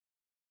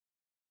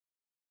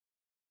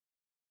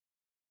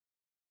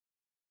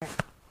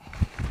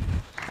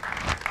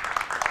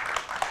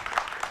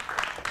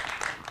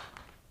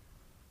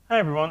Hi,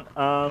 everyone.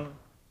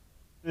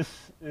 This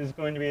is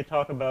going to be a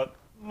talk about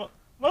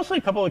mostly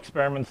a couple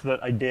experiments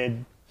that I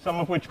did, some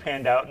of which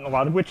panned out and a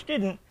lot of which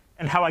didn't,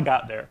 and how I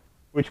got there,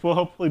 which will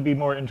hopefully be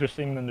more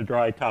interesting than the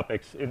dry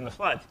topics in the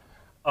slides.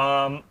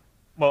 Well,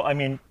 I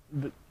mean,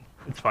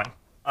 it's fine.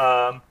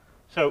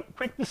 So,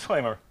 quick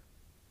disclaimer.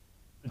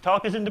 The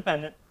talk is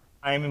independent.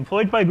 I am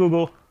employed by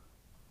Google.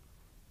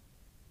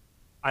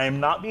 I am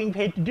not being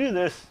paid to do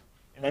this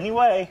in any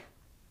way.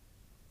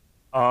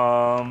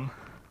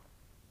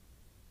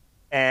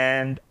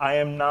 And I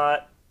am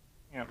not,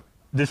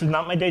 this is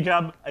not my day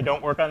job. I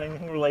don't work on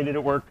anything related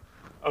at work.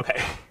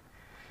 Okay,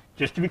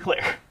 just to be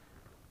clear.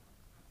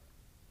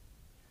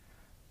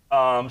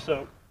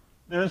 So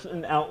there's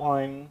an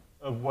outline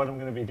of what I'm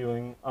going to be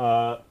doing,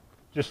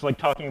 just like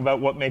talking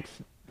about what makes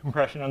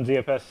compression on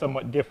ZFS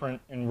somewhat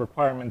different in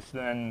requirements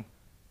than,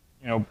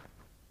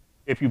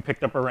 if you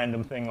picked up a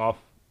random thing off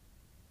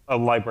a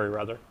library,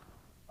 rather.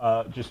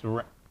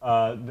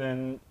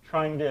 Then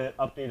trying to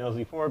update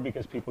LZ4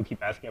 because people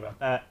keep asking about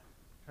that.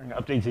 Trying to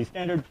update Z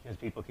standard because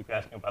people keep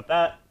asking about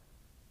that.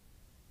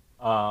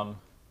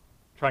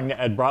 Trying to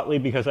add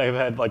Brotli because I've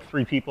had like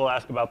 3 people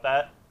ask about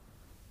that.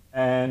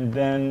 And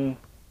then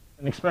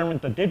an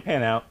experiment that did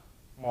pan out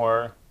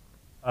more,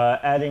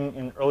 adding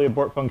an early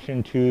abort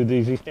function to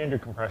the Z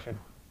standard compression.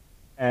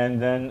 And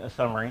then a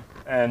summary.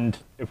 And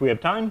if we have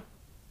time,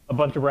 a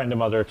bunch of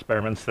random other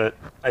experiments that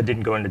I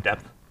didn't go into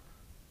depth.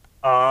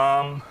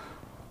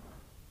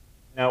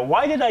 Now,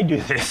 why did I do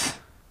this?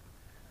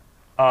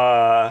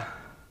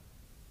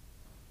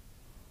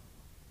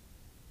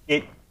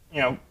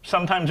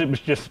 Sometimes it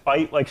was just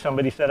spite, like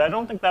somebody said, I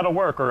don't think that'll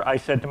work, or I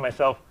said to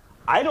myself,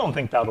 I don't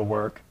think that'll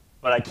work,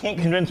 but I can't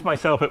convince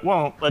myself it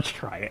won't. Let's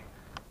try it.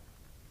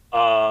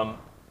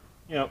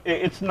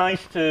 It's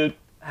nice to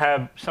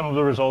have some of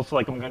the results,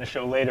 like I'm going to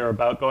show later,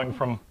 about going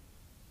from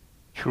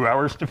 2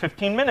 hours to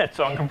 15 minutes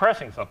on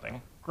compressing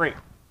something. Great.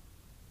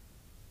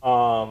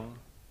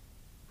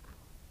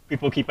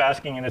 People keep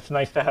asking, and it's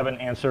nice to have an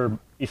answer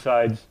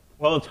besides,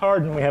 well, it's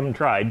hard and we haven't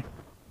tried.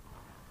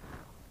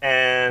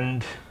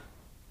 And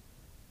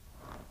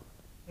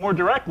more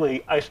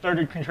directly, I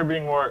started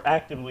contributing more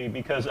actively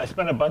because I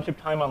spent a bunch of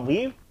time on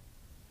leave,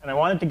 and I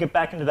wanted to get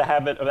back into the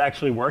habit of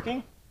actually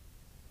working.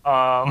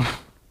 So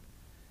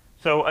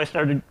I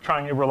started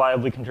trying to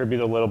reliably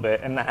contribute a little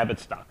bit, and the habit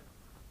stuck.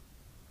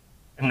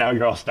 And now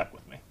you're all stuck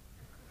with me.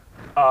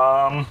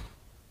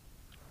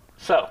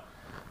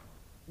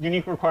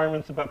 Unique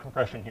requirements about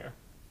compression here.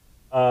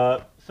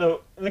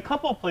 So in a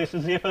couple of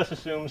places, ZFS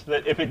assumes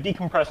that if it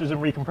decompresses and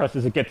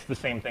recompresses, it gets the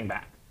same thing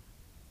back.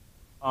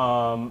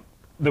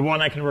 The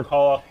one I can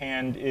recall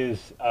offhand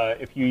is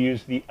if you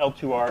use the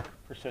L2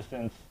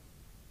 persistence,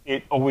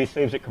 it always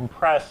saves it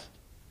compressed.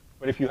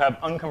 But if you have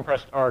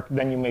uncompressed arc,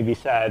 then you may be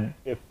sad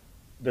if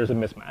there's a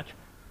mismatch.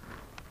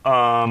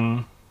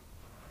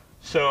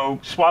 So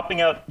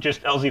swapping out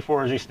just LZ4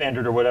 or Z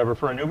standard or whatever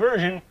for a new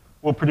version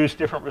will produce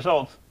different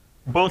results.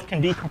 Both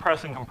can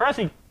decompress and compress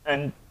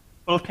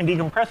both can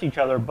decompress each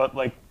other, but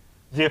like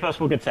ZFS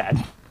will get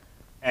sad.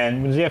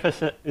 And when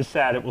ZFS is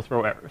sad, it will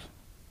throw errors.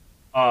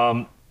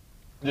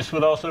 This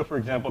would also, for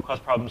example,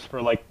 cause problems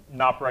for like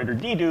NOP-write or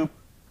dedupe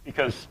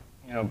because,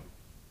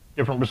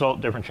 different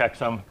result, different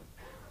checksum,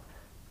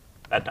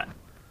 bad time.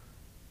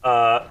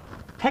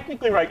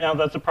 Technically right now,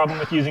 that's a problem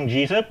with using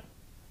gzip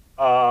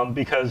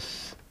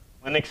because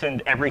Linux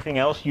and everything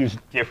else use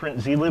different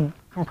zlib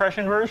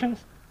compression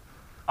versions.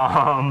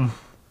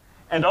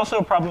 And also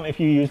a problem if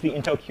you use the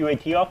Intel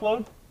QAT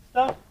offload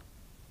stuff.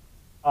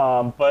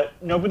 But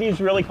nobody's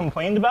really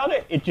complained about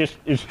it. It just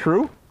is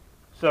true.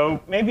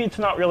 So maybe it's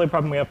not really a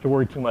problem we have to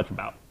worry too much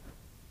about.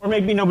 Or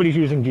maybe nobody's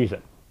using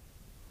gzip.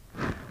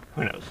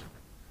 Who knows?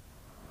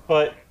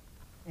 But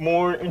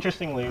more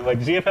interestingly, like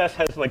ZFS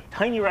has like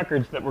tiny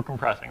records that we're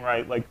compressing,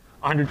 right? Like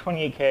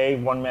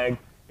 128K, 1 meg.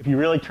 If you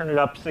really turn it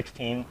up,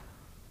 16.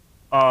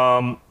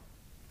 And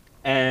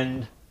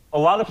a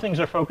lot of things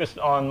are focused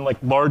on like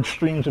large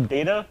streams of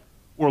data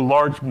or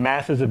large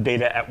masses of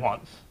data at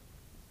once.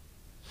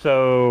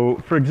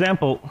 So, for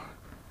example,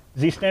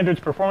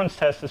 Z-Standard's performance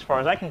tests, as far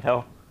as I can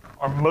tell,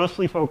 are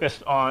mostly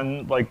focused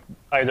on like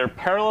either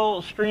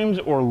parallel streams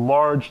or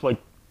large,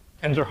 like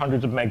tens or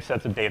hundreds of meg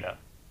sets of data.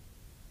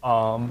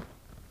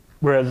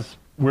 Whereas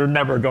we're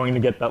never going to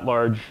get that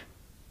large,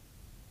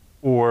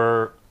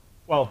 or,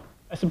 well,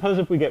 I suppose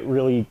if we get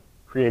really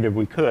creative,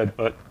 we could,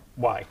 but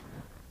why?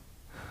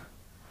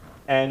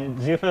 And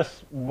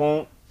ZFS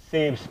won't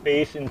save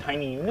space in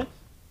tiny units.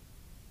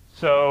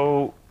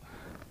 So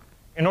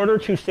in order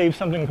to save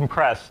something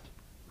compressed,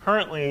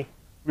 currently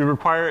we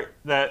require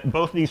that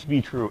both these to be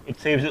true. It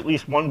saves at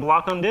least 1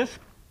 block on disk,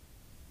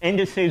 and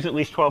it saves at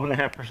least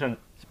 12.5%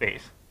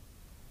 space.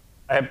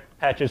 I have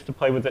patches to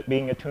play with it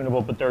being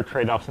attunable, but there are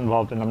trade-offs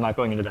involved, and I'm not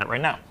going into that right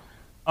now.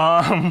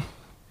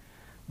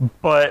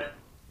 But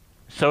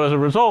so as a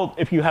result,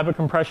 if you have a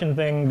compression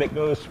thing that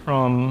goes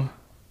from,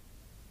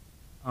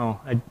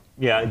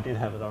 yeah, I did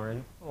have it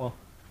already. Well,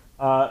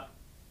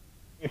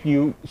 if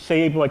you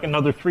save like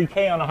another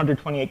 3K on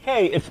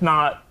 128K, it's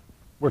not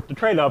worth the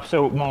trade-off,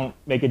 so it won't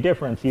make a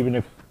difference even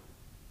if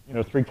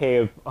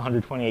 3K of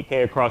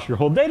 128K across your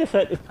whole data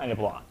set is kind of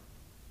a lot.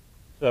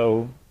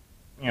 So,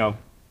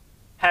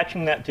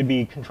 patching that to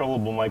be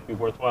controllable might be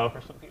worthwhile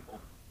for some people.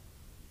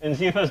 And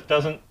ZFS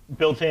doesn't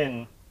built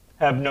in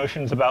have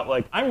notions about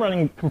like, I'm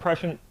running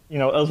compression,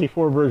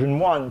 LZ4 version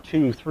 1,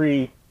 2,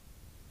 3,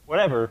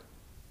 whatever.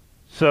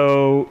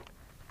 So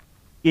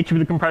each of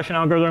the compression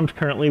algorithms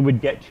currently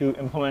would get to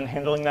implement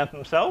handling that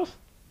themselves,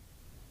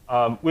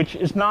 which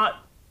is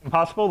not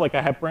impossible. Like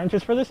I have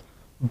branches for this,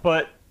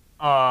 but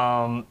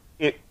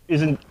it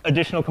is an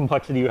additional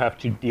complexity you have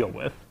to deal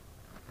with.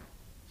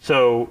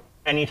 So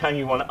anytime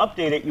you want to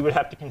update it, you would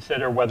have to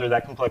consider whether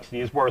that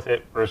complexity is worth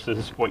it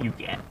versus what you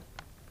get.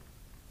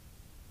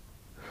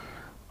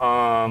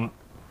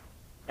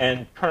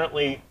 And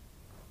currently,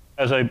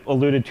 as I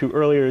alluded to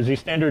earlier,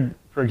 ZStandard,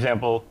 for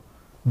example,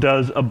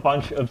 does a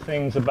bunch of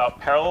things about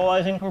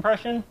parallelizing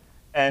compression,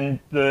 and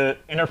the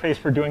interface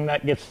for doing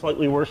that gets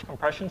slightly worse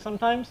compression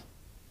sometimes,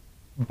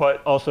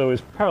 but also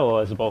is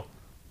parallelizable.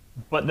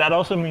 But that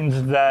also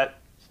means that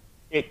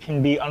it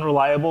can be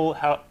unreliable.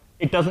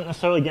 It doesn't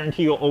necessarily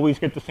guarantee you'll always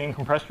get the same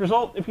compressed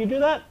result if you do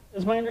that,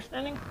 is my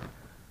understanding.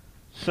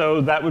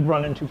 So that would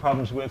run into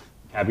problems with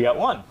caveat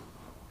 1.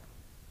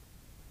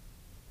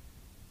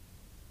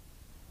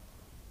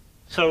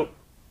 So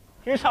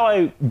here's how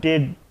I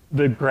did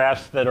the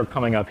graphs that are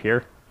coming up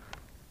here.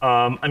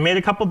 I made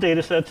a couple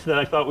data sets that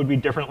I thought would be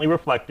differently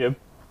reflective.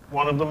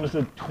 One of them is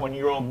a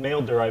 20-year-old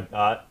maildir I've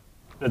got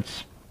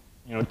that's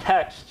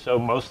text, so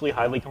mostly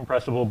highly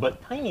compressible,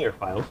 but tinier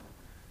files.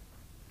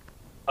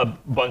 A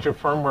bunch of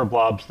firmware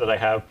blobs that I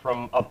have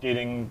from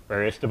updating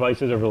various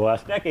devices over the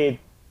last decade,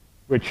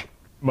 which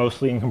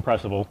mostly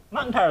incompressible.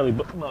 Not entirely,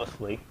 but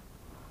mostly.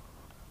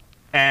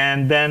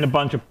 And then a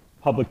bunch of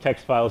public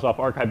text files off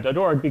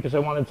archive.org because I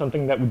wanted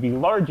something that would be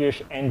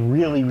largish and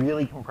really,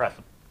 really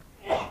compressible.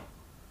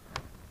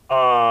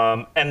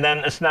 And then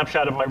a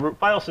snapshot of my root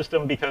file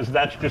system because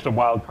that's just a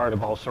wild card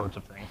of all sorts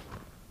of things.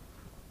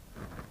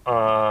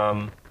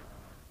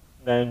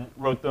 Then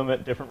wrote them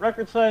at different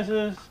record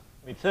sizes,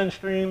 made send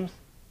streams,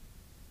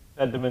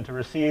 fed them into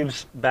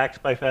receives,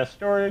 backed by fast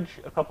storage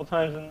a couple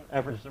times and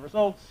averaged the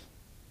results.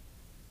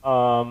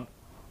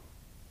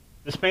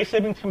 The space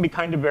savings can be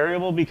kind of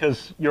variable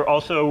because you're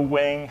also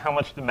weighing how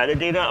much the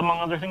metadata, among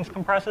other things,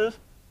 compresses,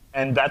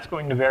 and that's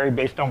going to vary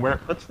based on where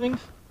it puts things,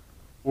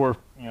 or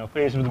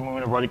phase of the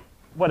moon, or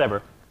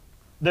whatever.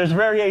 There's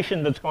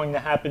variation that's going to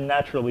happen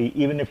naturally,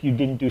 even if you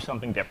didn't do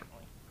something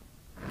differently.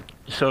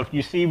 So if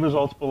you see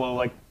results below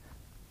like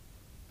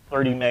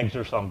 30 megs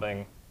or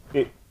something,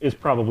 it is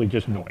probably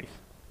just noise.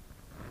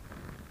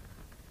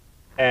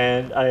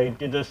 And I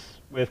did this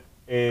with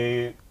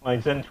my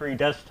Zen 3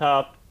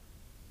 desktop,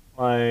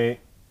 my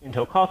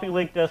Intel Coffee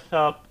Lake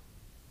desktop,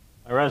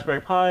 my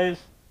Raspberry Pis,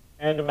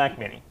 and a Mac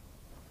Mini,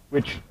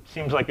 which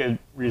seems like a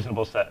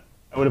reasonable set.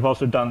 I would have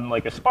also done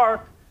like a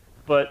Spark,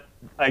 but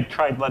I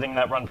tried letting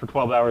that run for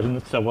 12 hours and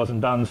it still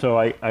wasn't done, so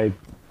I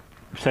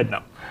said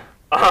no.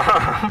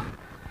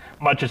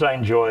 Much as I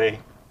enjoy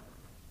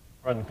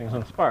running things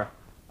on Spark.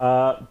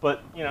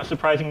 But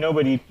surprising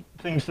nobody,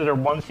 things that are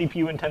one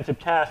CPU intensive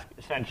task,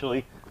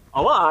 essentially,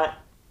 a lot,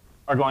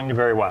 are going to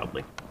vary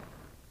wildly.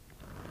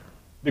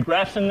 The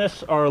graphs in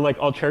this are like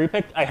all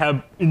cherry-picked. I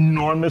have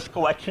enormous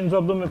collections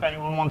of them if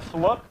anyone wants to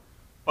look.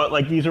 But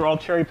like these are all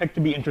cherry-picked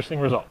to be interesting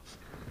results.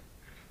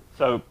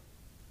 So,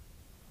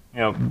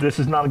 this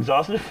is not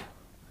exhaustive.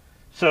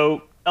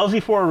 So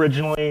LZ4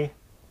 originally,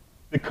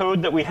 the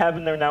code that we have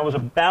in there now was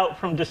about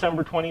from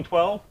December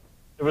 2012.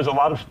 There was a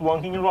lot of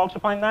splunking involved to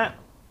find that.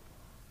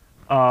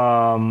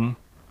 I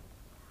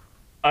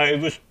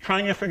was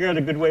trying to figure out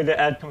a good way to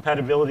add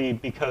compatibility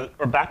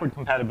or backward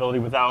compatibility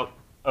without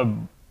a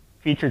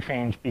feature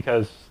change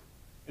because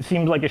it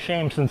seemed like a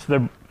shame since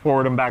they're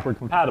forward and backward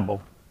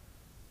compatible.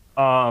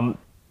 And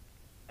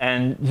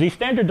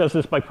ZStandard does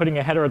this by putting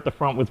a header at the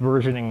front with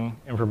versioning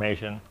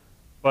information,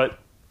 but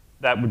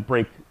that would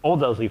break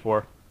old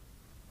LZ4.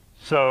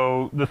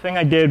 So the thing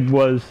I did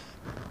was,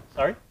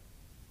 sorry?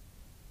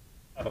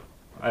 Oh,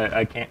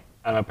 I can't,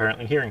 I'm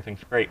apparently hearing things,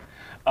 great.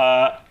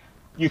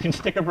 You can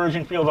stick a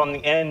version field on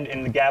the end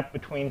in the gap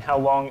between how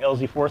long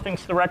LZ4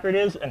 thinks the record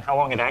is and how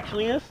long it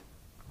actually is.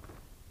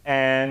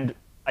 And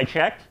I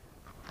checked,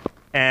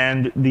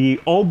 and the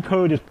old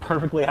code is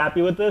perfectly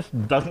happy with this,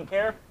 doesn't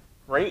care,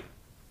 great.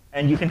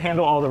 And you can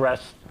handle all the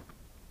rest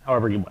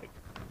however you like.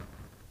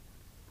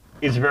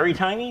 It's very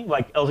tiny,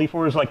 like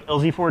LZ4 is like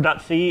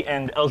LZ4.c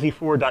and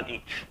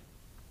LZ4.h.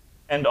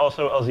 And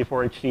also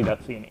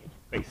LZ4HC.c and h,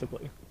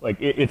 basically. Like,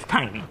 it's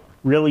tiny.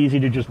 Real easy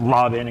to just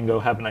lob in and go,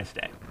 have a nice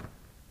day.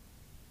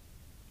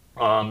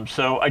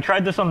 So I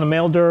tried this on the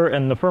maildir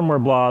and the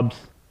firmware blobs,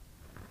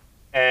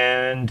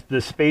 and the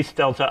space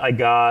delta I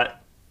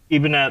got,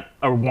 even at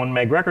a 1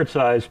 meg record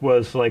size,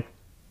 was like,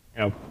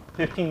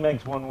 15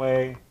 megs one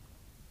way,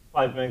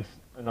 5 megs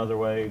another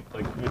way,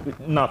 like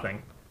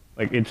nothing.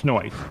 Like, it's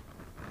noise.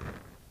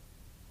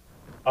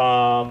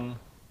 So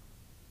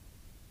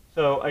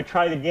I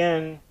tried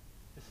again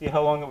to see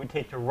how long it would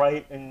take to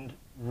write and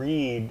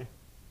read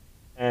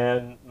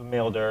and the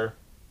maildir,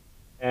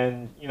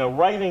 And,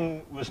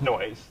 writing was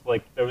noise.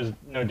 Like, there was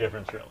no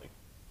difference, really.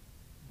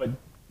 But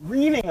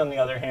reading, on the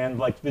other hand,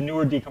 like, the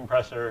newer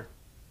decompressor,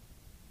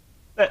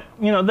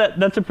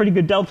 that's a pretty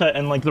good delta,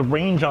 and, like, the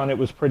range on it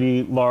was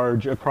pretty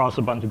large across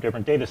a bunch of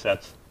different data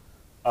sets.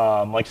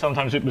 Like,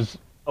 sometimes it was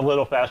a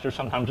little faster,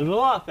 sometimes it was a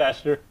lot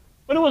faster,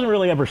 but it wasn't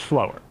really ever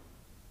slower.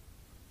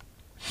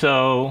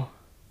 So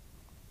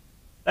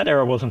that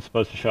error wasn't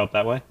supposed to show up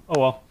that way.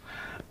 Oh,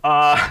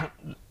 well.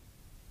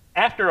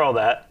 After all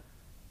that,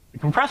 the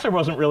compressor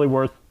wasn't really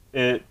worth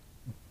it,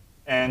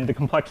 and the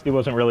complexity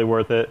wasn't really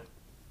worth it.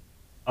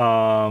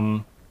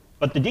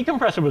 But the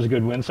decompressor was a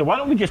good win, so why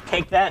don't we just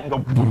take that and go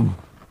boom.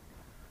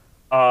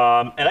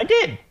 And I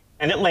did,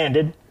 and it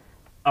landed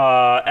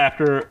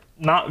after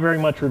not very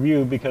much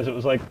review, because it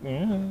was like,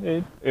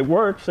 it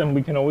works, and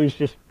we can always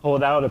just pull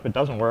it out if it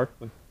doesn't work.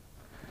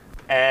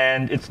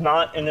 And it's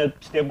not in a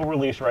stable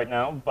release right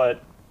now,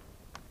 but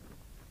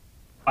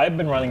I've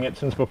been running it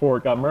since before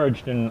it got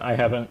merged, and I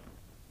haven't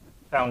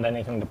found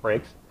anything that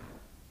breaks.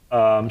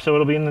 So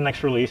it'll be in the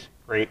next release.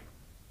 Great.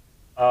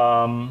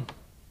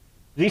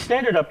 The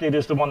standard update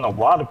is the one a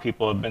lot of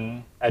people have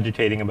been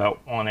agitating about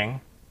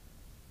wanting.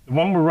 The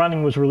one we're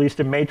running was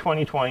released in May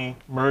 2020,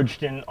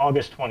 merged in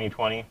August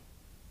 2020,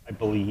 I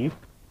believe.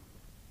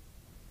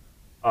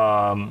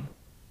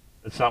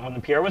 It's not when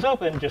the PR was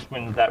open, just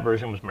when that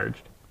version was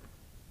merged.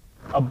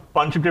 A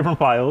bunch of different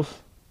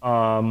files,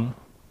 kind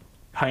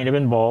of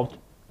involved,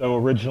 though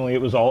originally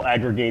it was all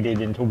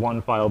aggregated into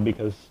one file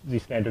because the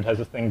standard has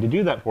a thing to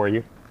do that for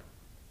you.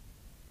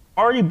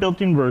 Already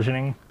built-in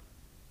versioning,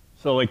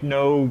 so like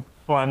no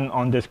fun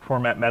on-disk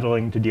format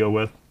meddling to deal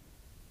with.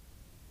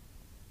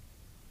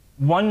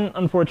 One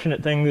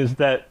unfortunate thing is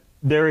that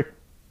their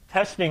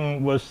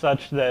testing was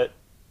such that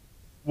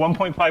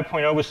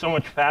 1.5.0 was so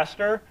much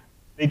faster,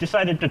 they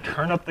decided to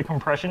turn up the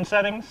compression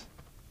settings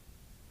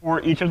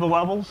for each of the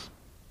levels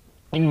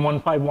in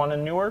 1.5.1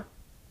 and newer.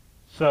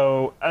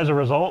 So as a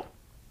result,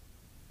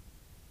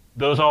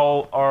 those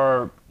all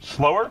are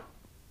slower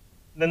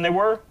than they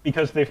were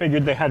because they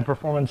figured they had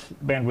performance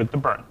bandwidth to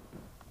burn.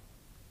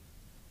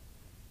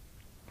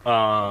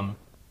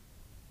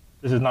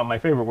 This is not my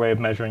favorite way of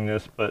measuring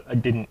this, but I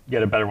didn't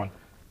get a better one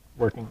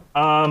working.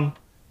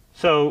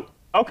 So,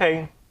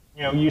 okay,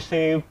 you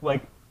save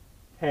like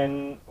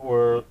 10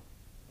 or,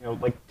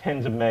 like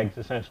tens of megs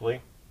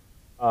essentially.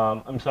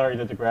 I'm sorry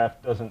that the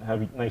graph doesn't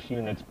have nice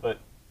units, but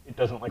it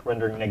doesn't like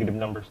rendering negative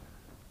numbers.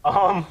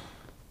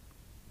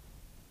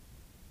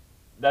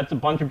 That's a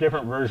bunch of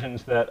different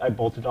versions that I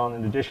bolted on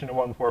in addition to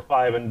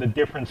 1.4.5, and the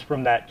difference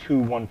from that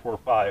to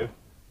 1.4.5.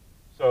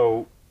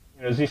 So,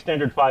 Z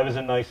standard 5 is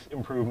a nice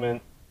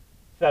improvement.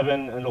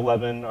 7 and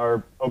 11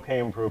 are okay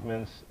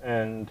improvements,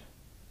 and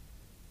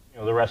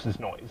the rest is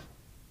noise.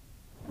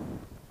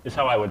 Is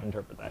how I would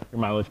interpret that. Your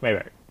mileage may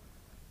vary.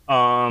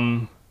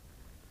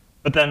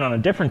 But then on a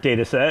different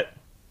data set,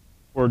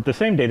 or the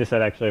same data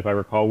set actually, if I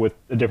recall, with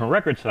a different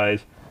record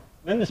size,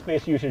 then the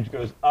space usage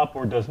goes up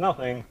or does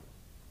nothing,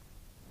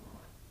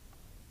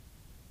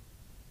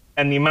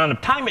 and the amount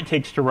of time it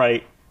takes to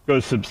write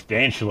goes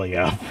substantially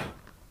up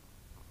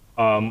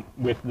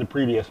with the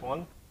previous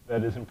one.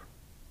 That is improved.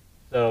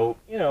 So,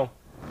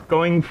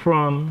 going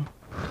from,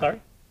 sorry,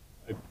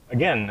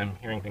 again, I'm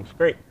hearing things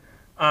great.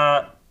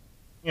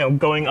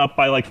 Going up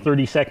by like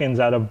 30 seconds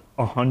out of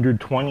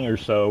 120 or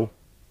so,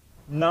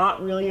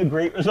 not really a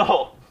great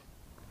result.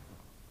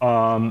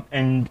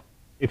 And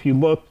if you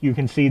look, you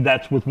can see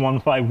that's with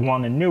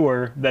 1.5.1 and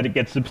newer, that it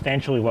gets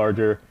substantially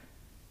larger.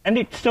 And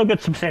it still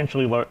gets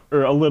substantially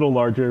or a little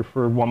larger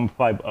for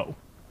 1.5.0.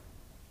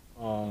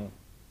 Oh,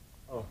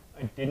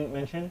 I didn't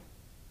mention.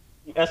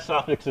 The S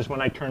suffix is when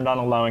I turned on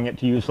allowing it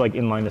to use like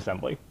inline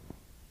assembly,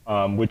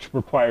 which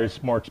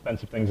requires more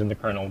expensive things in the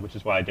kernel, which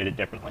is why I did it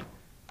differently.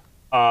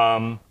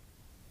 Then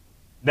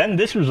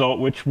this result,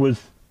 which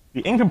was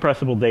the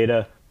incompressible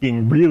data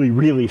being really,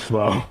 really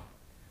slow.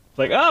 It's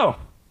like, oh,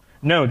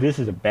 no, this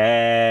is a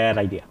bad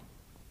idea.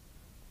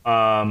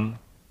 So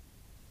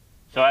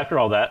after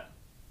all that,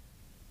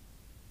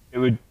 it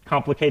would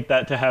complicate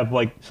that to have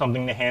like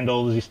something to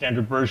handle the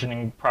standard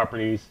versioning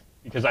properties,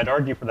 because I'd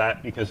argue for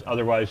that, because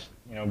otherwise,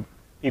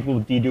 people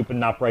with dedupe and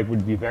not bright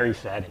would be very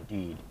sad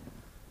indeed.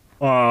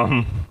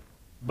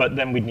 But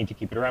then we'd need to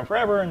keep it around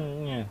forever,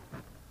 and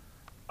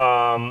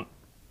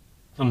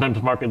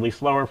sometimes markedly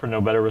slower for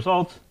no better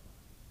results.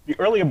 The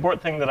early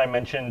abort thing that I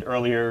mentioned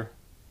earlier,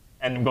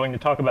 and I'm going to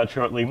talk about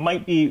shortly,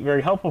 might be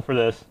very helpful for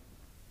this.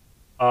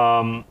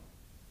 I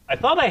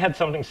thought I had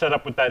something set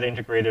up with that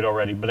integrated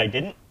already, but I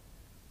didn't.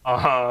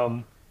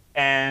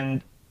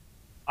 And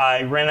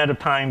I ran out of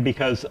time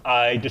because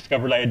I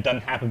discovered I had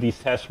done half of these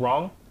tests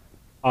wrong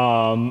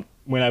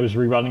when I was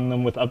rerunning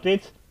them with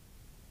updates.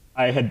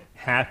 I had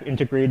half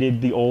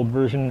integrated the old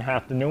version,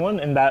 half the new one,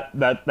 and that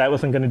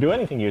wasn't going to do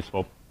anything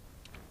useful.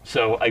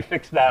 So I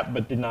fixed that,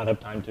 but did not have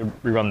time to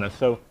rerun this.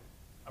 So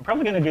I'm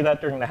probably going to do that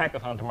during the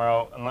hackathon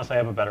tomorrow, unless I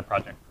have a better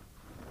project.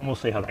 And we'll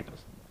see how that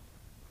goes.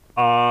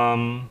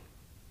 All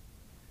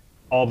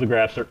the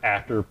graphs are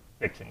after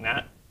fixing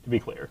that, to be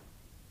clear.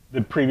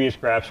 the previous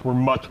graphs were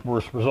much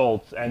worse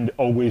results and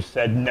always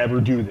said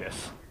never do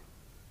this,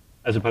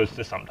 as opposed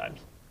to sometimes.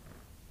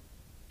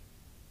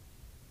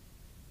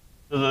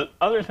 So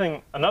another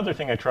thing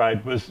I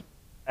tried was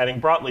adding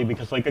Brotli,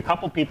 because like a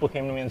couple people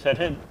came to me and said,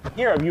 hey,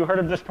 here, have you heard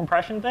of this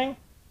compression thing?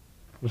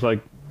 I was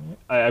like,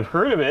 I've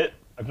heard of it.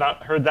 I've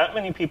not heard that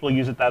many people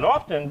use it that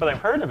often, but I've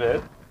heard of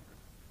it.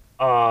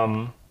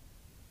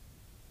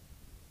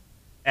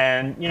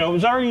 And you know, it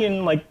was already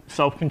in like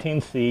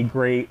self-contained C,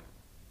 great.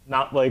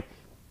 Not like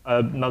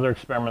another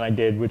experiment I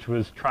did, which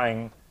was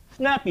trying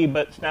Snappy,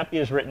 but Snappy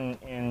is written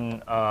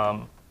in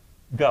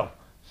Go,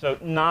 so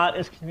not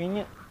as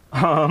convenient.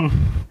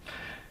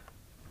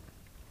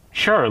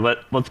 Sure,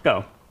 let's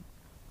go.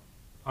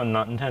 Pun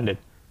not intended.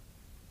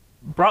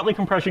 Brotli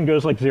compression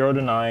goes like 0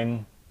 to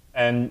 9,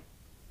 and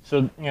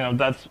so you know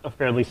that's a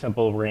fairly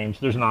simple range.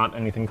 There's not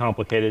anything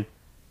complicated.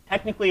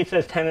 Technically, it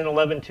says 10 and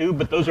 11 too,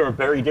 but those are a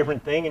very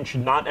different thing and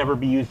should not ever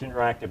be used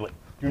interactively.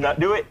 Do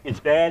not do it. It's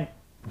bad.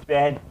 It's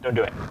bad. Don't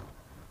do it.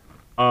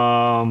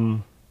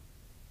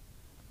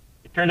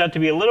 It turned out to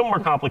be a little more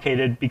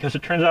complicated because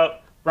it turns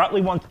out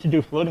Brotli wants to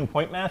do floating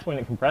point math when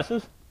it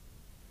compresses.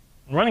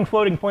 And running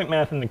floating point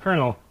math in the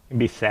kernel can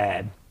be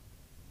sad.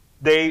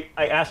 I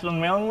asked on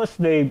the mailing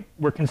list, they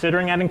were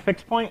considering adding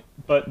fixed point,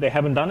 but they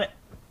haven't done it.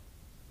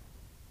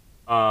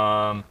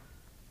 So,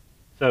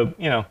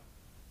 you know,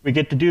 we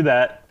get to do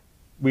that.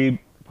 We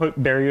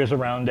put barriers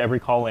around every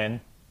call in.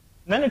 And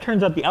then it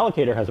turns out the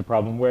allocator has a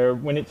problem where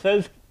when it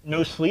says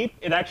no sleep,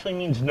 it actually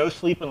means no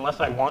sleep unless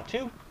I want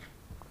to.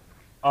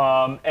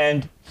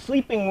 And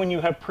sleeping when you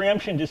have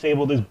preemption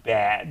disabled is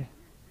bad.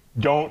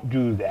 Don't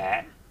do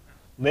that.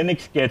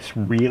 Linux gets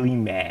really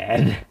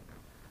mad.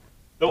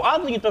 Though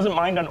oddly, it doesn't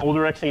mind on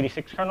older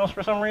x86 kernels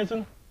for some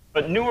reason.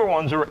 But newer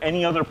ones or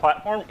any other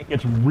platform, it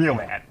gets real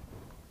mad.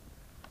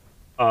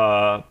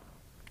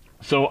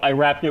 So I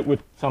wrapped it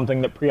with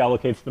something that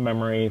pre-allocates the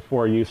memory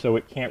for you, so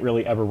it can't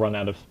really ever run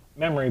out of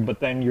memory,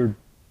 but then you're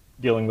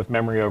dealing with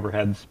memory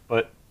overheads.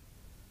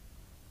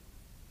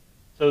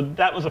 So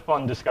that was a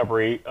fun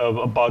discovery of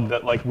a bug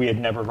that like we had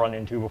never run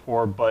into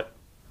before, but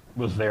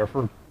was there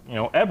for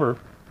ever.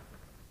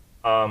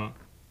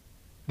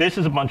 This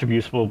is a bunch of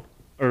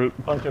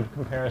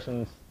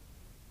comparisons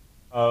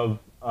of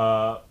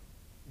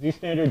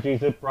zstandard,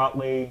 gzip,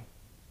 Brotli,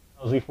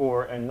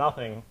 LZ4, and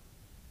nothing.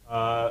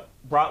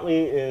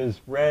 Brotli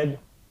is red,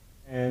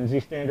 and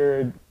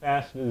zstandard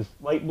fast is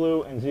light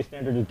blue, and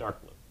zstandard is dark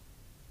blue.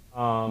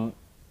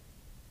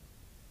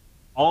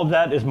 All of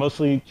that is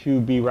mostly to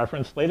be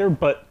referenced later,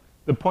 but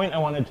the point I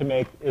wanted to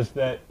make is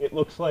that it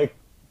looks like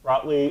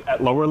Brotli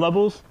at lower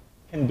levels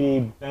can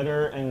be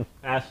better and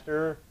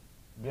faster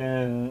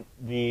than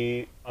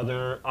the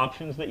other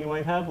options that you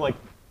might have. Like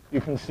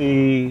you can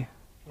see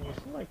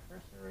my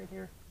cursor right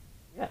here?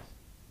 Yes.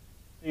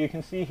 So you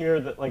can see here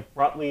that like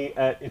Brotli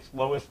at its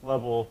lowest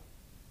level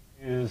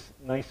is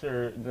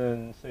nicer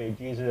than say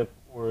gzip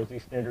or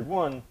zstandard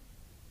 1,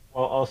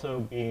 while also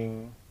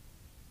being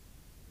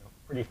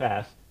pretty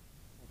fast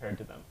compared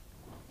to them.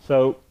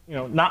 So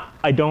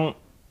I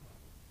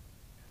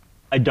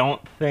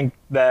don't think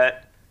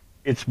that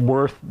it's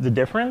worth the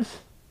difference,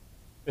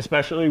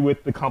 especially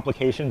with the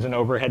complications and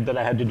overhead that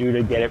I had to do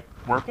to get it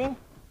working.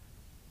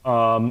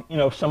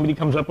 If somebody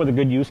comes up with a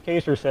good use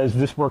case or says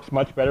this works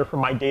much better for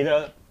my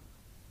data,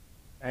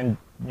 and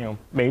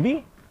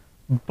maybe,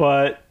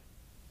 but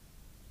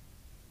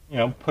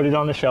put it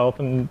on the shelf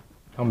and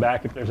come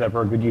back if there's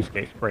ever a good use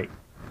case. Great.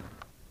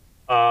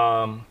 What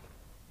am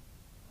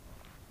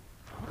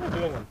I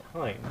doing on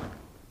time?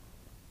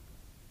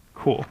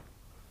 Cool.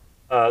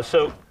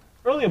 So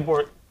early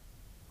abort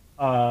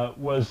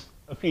was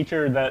a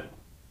feature that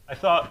I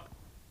thought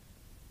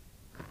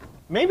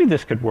maybe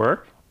this could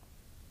work.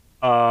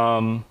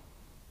 Because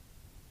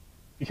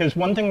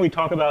one thing we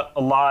talk about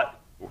a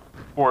lot,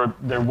 or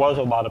there was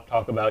a lot of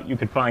talk about, you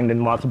could find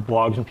in lots of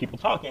blogs and people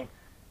talking,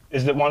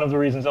 is that one of the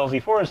reasons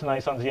LZ4 is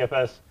nice on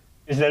ZFS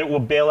is that it will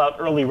bail out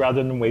early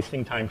rather than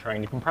wasting time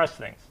trying to compress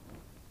things.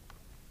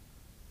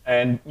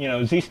 And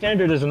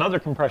zstandard is another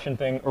compression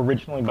thing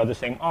originally by the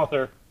same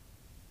author.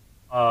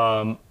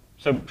 So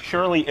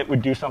surely it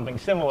would do something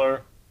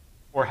similar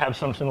or have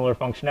some similar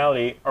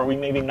functionality. Are we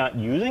maybe not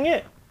using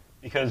it?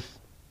 Because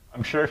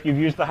I'm sure if you've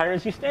used the higher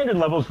zstandard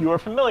levels, you are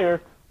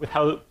familiar with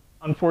how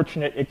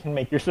unfortunate it can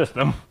make your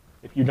system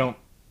if you're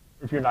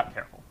not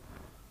careful.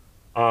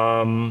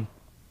 And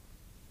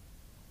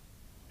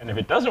if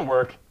it doesn't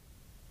work,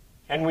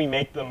 can we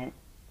make them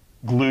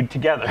glued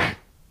together?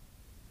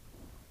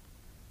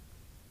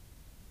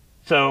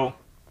 So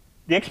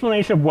the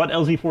explanation of what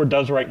LZ4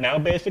 does right now,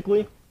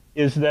 basically,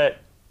 is that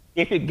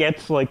if it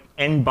gets like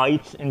n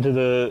bytes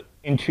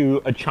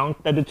into a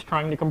chunk that it's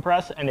trying to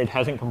compress and it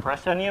hasn't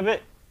compressed any of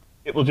it,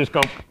 it will just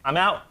go, I'm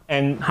out,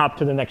 and hop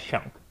to the next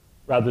chunk,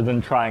 rather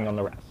than trying on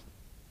the rest.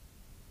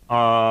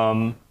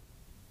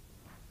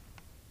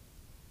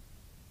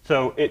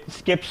 So it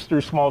skips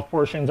through small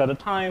portions at a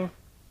time,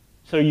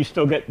 so you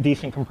still get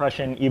decent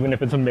compression, even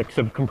if it's a mix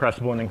of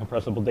compressible and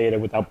incompressible data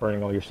without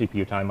burning all your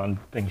CPU time on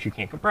things you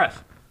can't compress.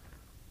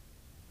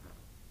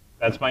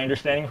 That's my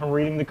understanding from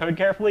reading the code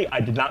carefully.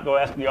 I did not go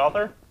ask the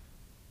author.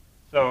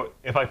 So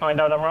if I find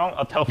out I'm wrong,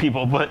 I'll tell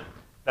people, but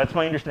that's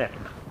my understanding.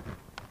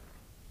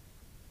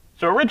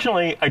 So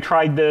originally, I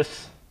tried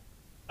this.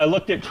 I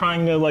looked at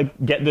trying to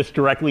get this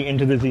directly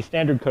into the Z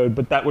standard code,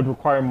 but that would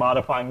require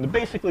modifying the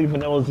basically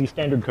vanilla Z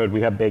standard code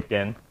we have baked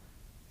in,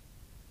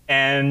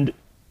 and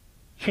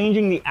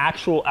changing the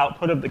actual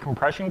output of the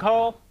compression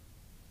call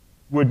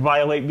would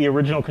violate the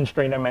original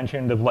constraint I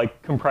mentioned of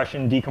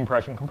compression,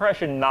 decompression,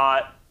 compression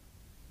not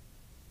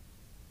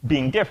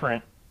being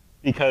different,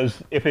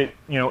 because if it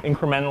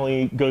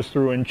incrementally goes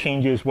through and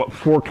changes what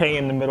 4K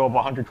in the middle of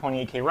a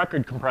 128K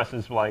record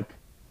compresses like,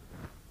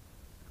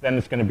 then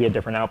it's going to be a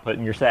different output,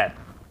 and you're sad.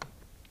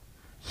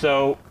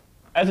 So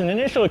as an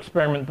initial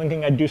experiment,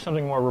 thinking I'd do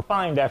something more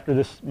refined after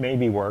this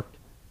maybe worked,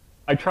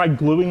 I tried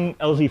gluing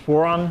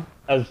LZ4 on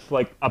as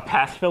a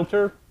pass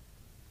filter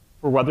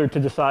for whether to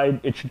decide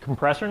it should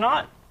compress or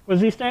not with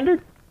Z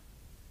standard.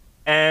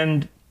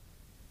 And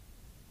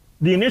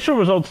the initial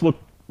results look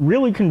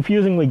really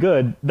confusingly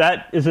good.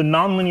 That is a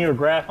nonlinear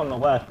graph on the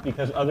left,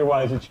 because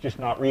otherwise it's just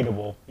not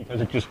readable, because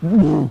it just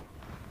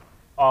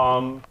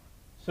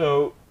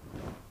so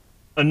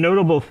a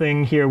notable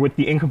thing here with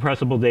the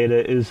incompressible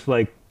data is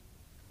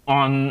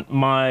on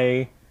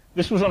my,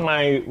 this was on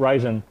my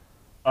Ryzen.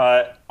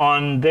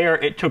 On there,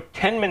 it took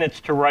 10 minutes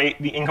to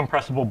write the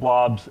incompressible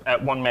blobs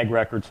at 1 meg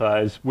record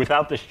size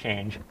without this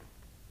change.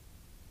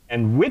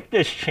 And with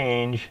this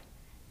change,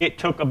 it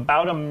took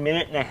about a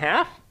minute and a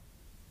half.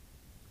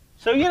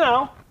 So,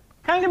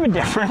 kind of a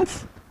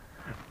difference.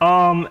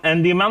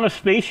 And the amount of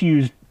space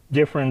used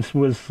difference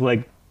was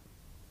 100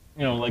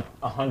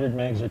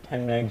 megs or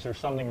 10 megs or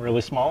something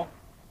really small.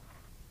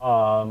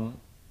 So,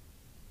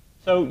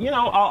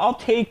 I'll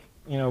take,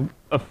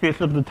 a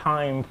fifth of the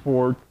time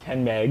for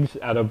 10 megs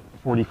out of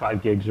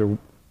 45 gigs or,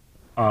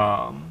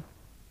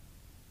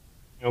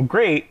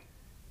 great.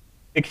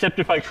 Except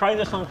if I try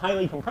this on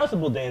highly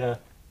compressible data,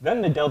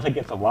 then the delta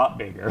gets a lot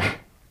bigger.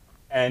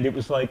 And it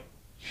was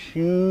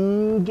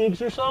 2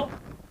 gigs or so,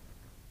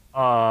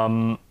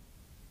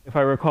 if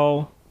I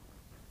recall.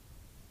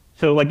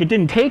 So it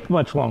didn't take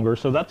much longer,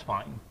 so that's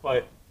fine.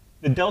 But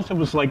the delta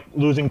was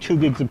losing 2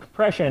 gigs of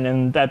compression,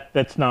 and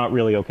that's not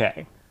really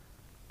okay.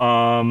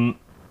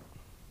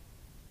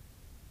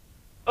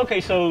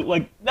 Okay, so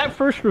that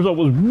first result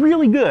was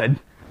really good.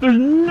 There's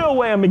no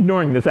way I'm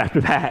ignoring this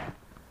after that.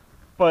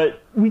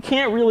 But we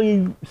can't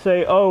really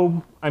say,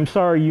 oh, I'm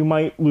sorry, you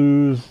might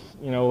lose,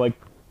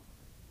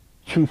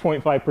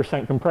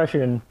 2.5%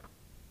 compression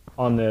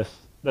on this.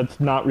 That's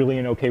not really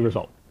an okay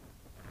result.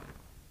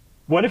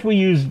 What if we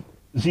use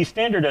Z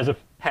standard as a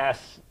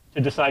pass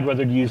to decide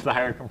whether to use the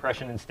higher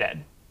compression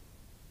instead?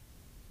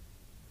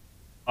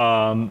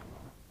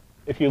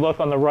 If you look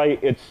on the right,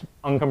 it's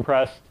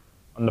uncompressed.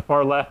 On the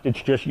far left,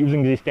 it's just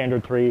using Z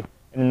standard 3.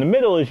 And in the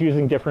middle is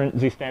using different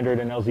Z standard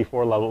and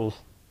LZ4 levels,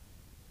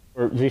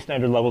 or Z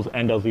standard levels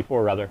and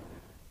LZ4 rather,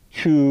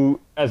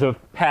 as a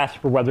pass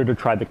for whether to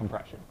try the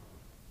compression.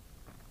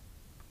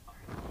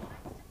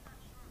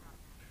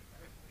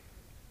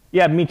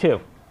 Yeah, me too.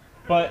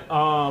 But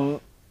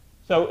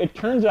so it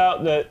turns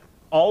out that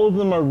all of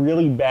them are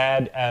really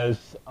bad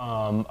as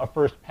a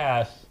first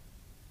pass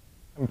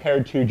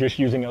compared to just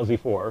using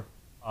LZ4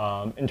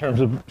 in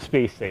terms of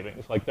space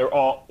savings. They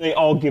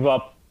all give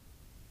up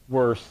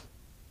worse.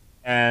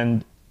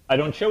 And I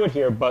don't show it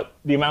here, but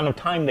the amount of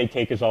time they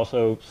take is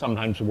also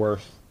sometimes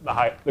worse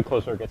the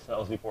closer it gets to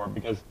LZ4,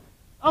 because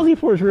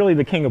LZ4 is really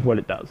the king of what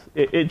it does.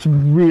 It's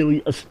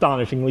really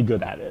astonishingly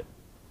good at it.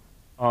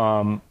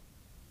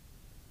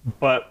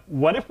 But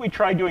what if we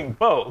try doing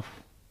both?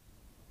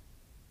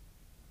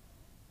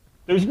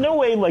 There's no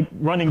way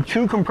running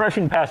 2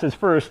 compression passes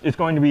first is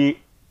going to be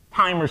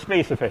time or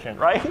space efficient,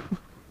 right?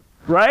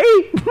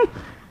 Right?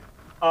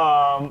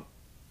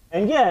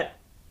 And yet,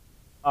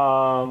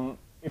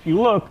 if you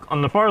look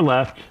on the far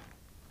left,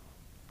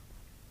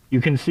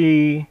 you can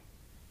see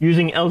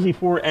using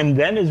LZ4 and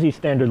then a Z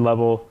standard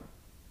level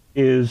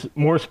is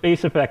more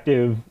space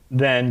effective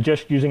than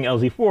just using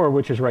LZ4,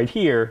 which is right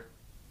here,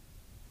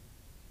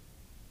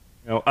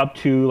 up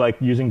to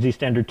using Z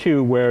standard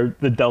 2, where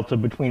the delta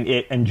between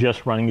it and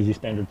just running a Z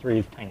standard 3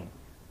 is tiny.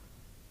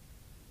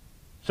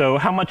 So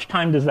how much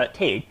time does that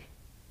take?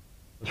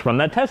 Let's run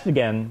that test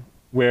again,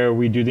 where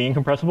we do the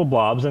incompressible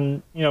blobs,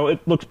 and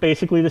it looks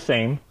basically the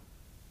same.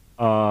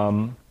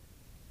 I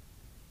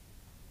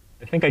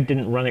think I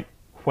didn't run it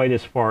quite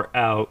as far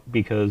out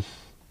because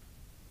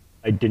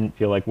I didn't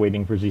feel like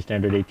waiting for Z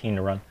standard 18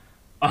 to run.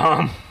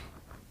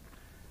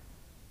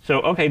 So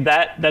okay,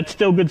 that's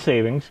still good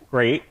savings,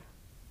 great.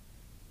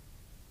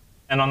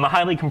 And on the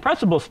highly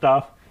compressible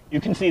stuff,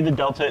 you can see the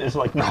delta is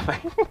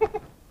nothing.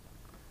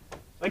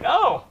 It's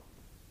oh.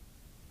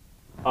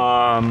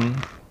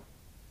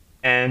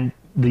 And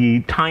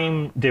the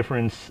time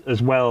difference as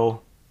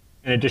well,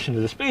 in addition to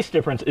the space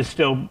difference, is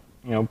still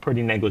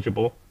pretty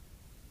negligible.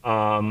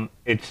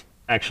 It's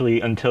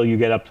actually, until you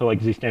get up to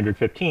Z standard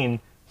 15,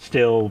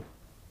 still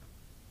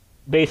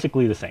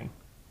basically the same.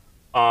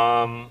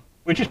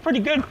 which is pretty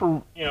good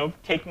for,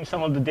 taking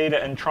some of the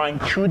data and trying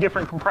 2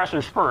 different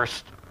compressors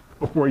first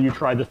before you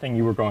try the thing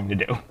you were going to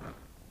do.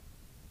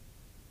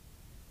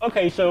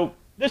 Okay, so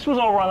this was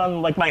all run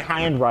on like my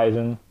high-end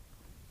Ryzen.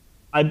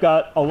 I've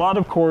got a lot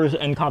of cores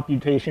and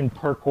computation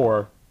per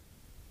core.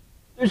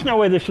 There's no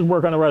way this should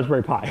work on a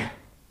Raspberry Pi.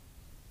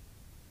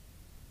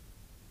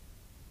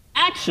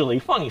 Actually,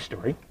 funny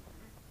story.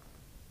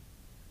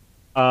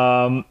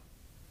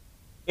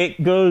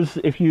 It goes,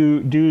 if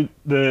you do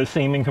the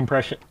same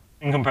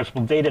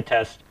incompressible data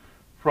test,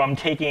 from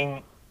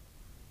taking,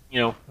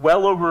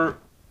 well over.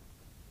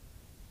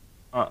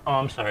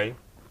 I'm sorry.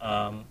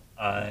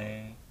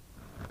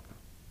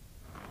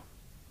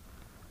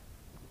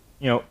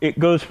 It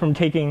goes from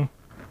taking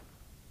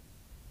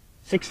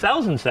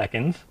 6,000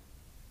 seconds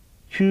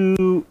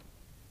to,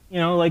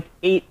 like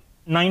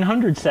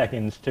 900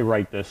 seconds to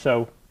write this.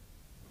 So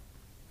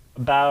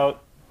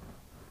about,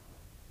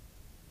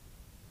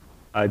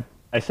 I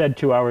said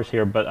 2 hours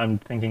here, but I'm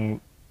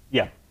thinking,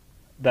 yeah,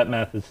 that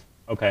math is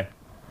okay.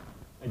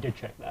 I did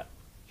check that.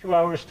 2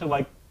 hours to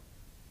like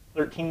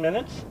 13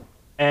 minutes,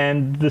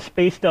 and the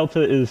space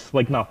delta is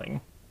like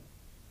nothing.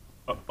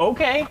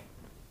 Okay,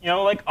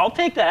 I'll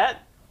take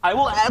that. I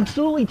will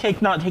absolutely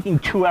take not taking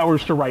 2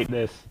 hours to write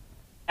this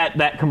at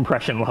that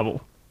compression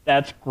level.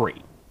 That's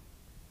great.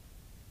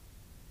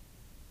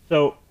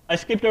 So I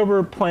skipped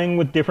over playing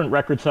with different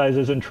record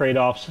sizes and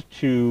trade-offs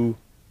to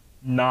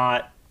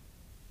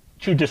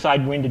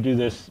decide when to do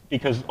this,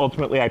 because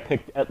ultimately I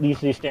picked at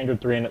least the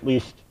standard 3 and at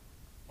least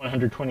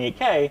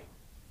 128K.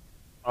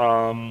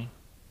 I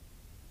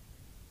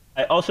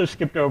also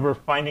skipped over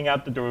finding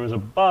out that there was a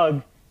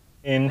bug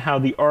in how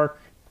the Arc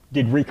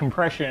did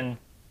recompression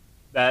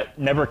that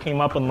never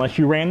came up unless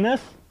you ran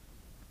this.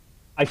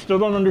 I still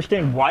don't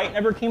understand why it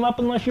never came up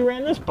unless you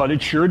ran this, but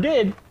it sure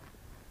did.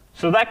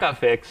 So that got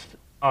fixed.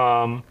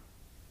 As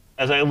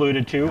I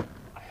alluded to,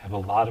 I have a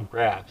lot of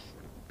graphs.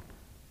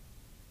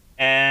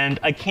 And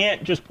I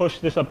can't just push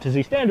this up to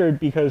Z standard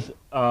because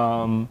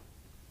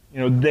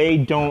they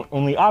don't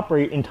only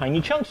operate in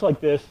tiny chunks like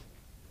this.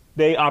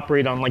 They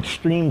operate on like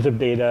streams of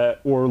data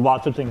or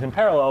lots of things in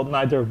parallel,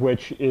 neither of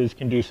which is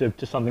conducive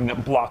to something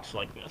that blocks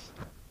like this.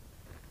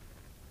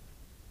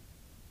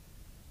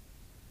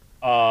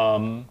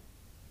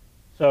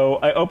 So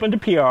I opened a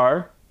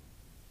PR,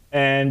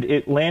 and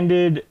it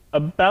landed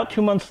about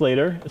 2 months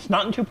later. It's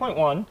not in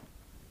 2.1.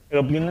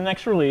 It'll be in the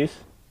next release.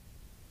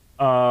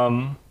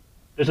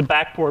 There's a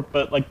backport,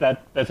 but like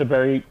that's a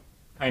very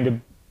kind of,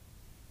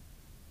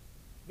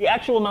 the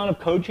actual amount of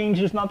code change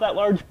is not that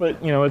large, but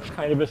it's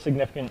kind of a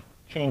significant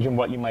change in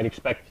what you might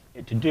expect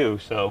it to do.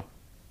 So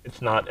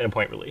it's not an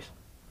endpoint release,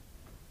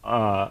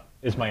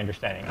 is my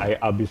understanding. I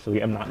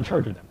obviously am not in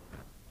charge of them,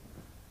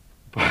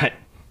 but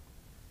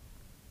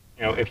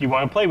if you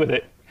want to play with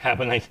it,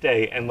 have a nice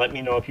day, and let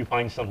me know if you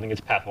find something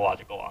it's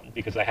pathological on,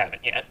 because I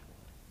haven't yet.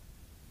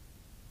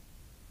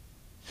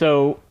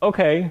 So,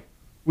 okay,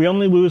 we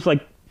only lose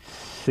like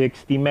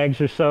 60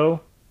 megs or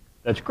so.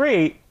 That's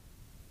great,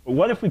 but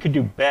what if we could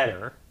do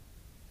better?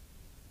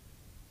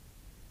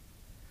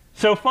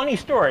 So, funny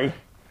story,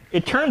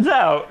 it turns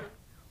out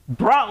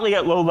Brotli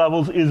at low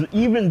levels is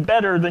even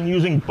better than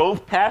using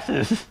both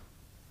passes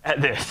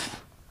at this,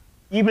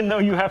 even though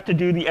you have to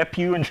do the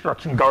FPU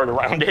instruction guard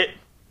around it.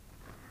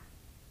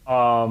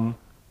 I'm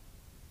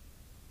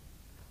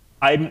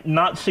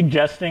not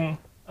suggesting.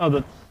 Oh,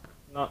 that's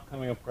not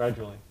coming up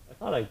gradually. I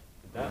thought I did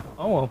that.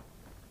 Oh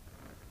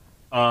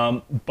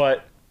well.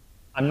 But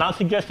I'm not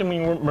suggesting we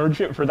merge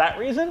it for that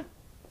reason,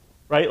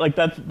 right? Like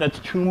that's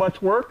too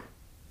much work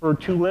for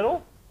too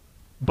little.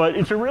 But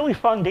it's a really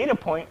fun data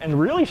point and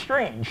really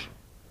strange.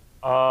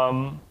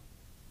 And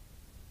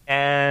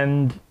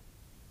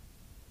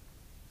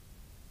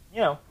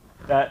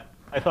that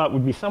I thought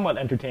would be somewhat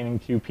entertaining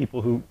to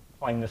people who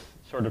find this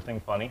sort of thing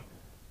funny.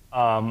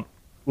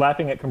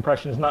 Laughing at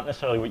compression is not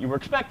necessarily what you were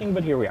expecting,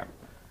 but here we are.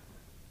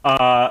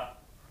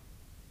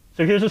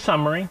 So here's a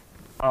summary.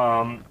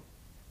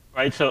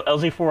 Right, so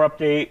LZ4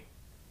 update,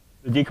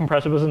 the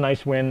decompressor was a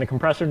nice win. The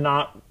compressor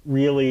not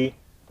really,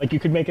 like you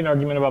could make an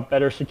argument about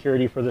better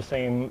security for the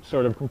same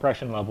sort of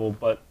compression level,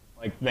 but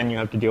like then you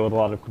have to deal with a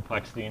lot of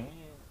complexity.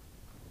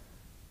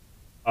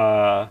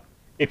 And,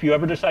 if you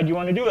ever decide you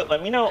want to do it,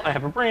 let me know. I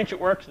have a branch, it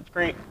works, it's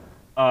great.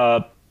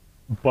 But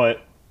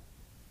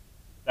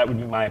that would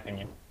be my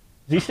opinion.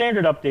 Z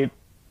standard update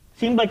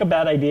seemed like a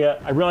bad idea.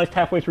 I realized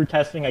halfway through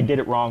testing I did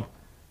it wrong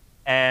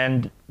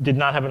and did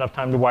not have enough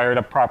time to wire it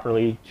up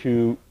properly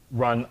to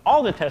run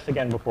all the tests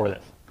again before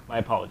this. My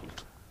apologies.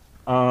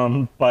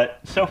 But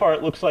so far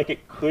it looks like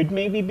it could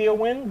maybe be a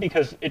win,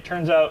 because it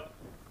turns out,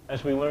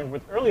 as we learned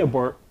with early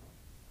abort,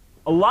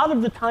 a lot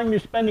of the time you're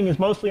spending is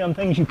mostly on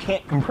things you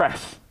can't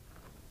compress.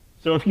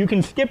 So if you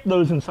can skip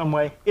those in some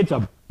way, it's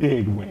a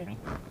big win.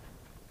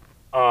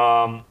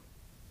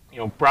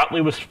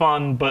 Brotli was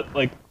fun, but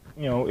like,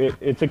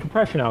 it's a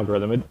compression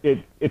algorithm.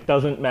 It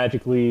doesn't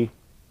magically,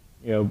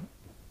 I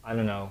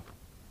don't know,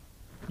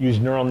 use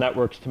neural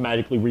networks to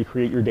magically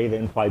recreate your data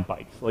in 5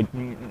 bytes. Like,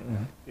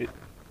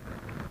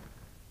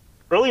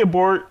 early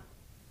abort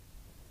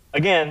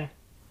Again,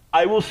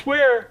 I will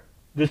swear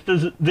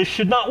this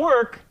should not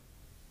work,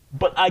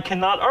 but I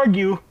cannot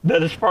argue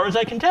that as far as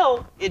I can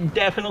tell, it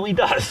definitely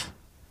does.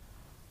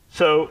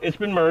 So it's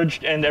been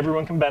merged, and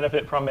everyone can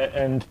benefit from it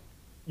and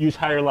use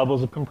higher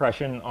levels of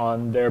compression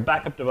on their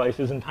backup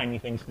devices and tiny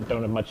things that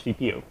don't have much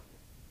CPU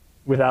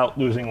without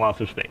losing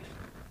lots of space.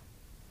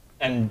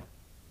 And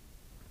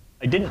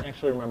I didn't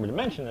actually remember to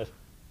mention this,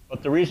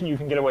 but the reason you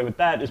can get away with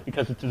that is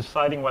because it's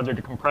deciding whether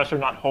to compress or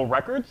not whole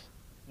records,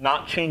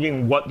 not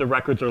changing what the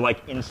records are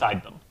like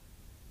inside them.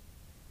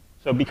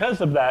 So because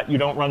of that, you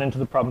don't run into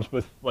the problems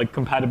with like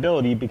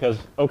compatibility because,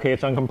 okay,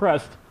 it's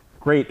uncompressed,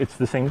 great, it's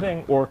the same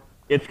thing, or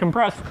it's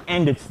compressed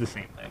and it's the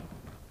same thing.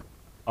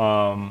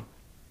 How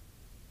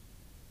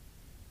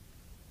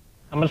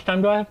much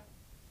time do I have?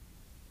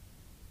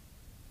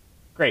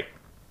 Great.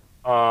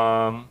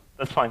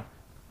 That's fine.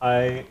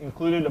 I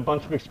included a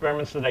bunch of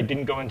experiments that I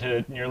didn't go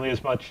into nearly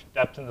as much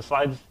depth in the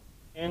slides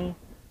in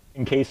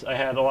case I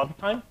had a lot of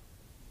time.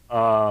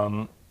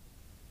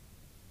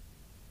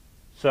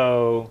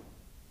 So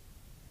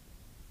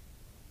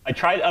I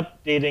tried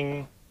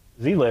updating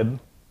zlib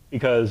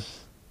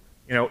because,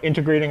 you know,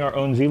 integrating our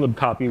own zlib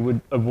copy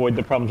would avoid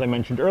the problems I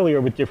mentioned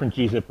earlier with different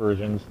gzip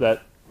versions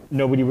that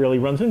nobody really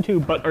runs into,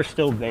 but are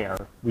still there.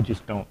 We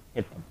just don't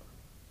hit them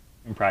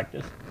in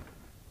practice.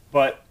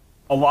 But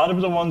a lot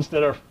of the ones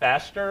that are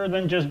faster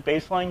than just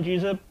baseline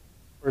gzip,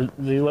 or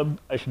zlib,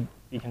 I should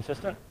be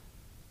consistent,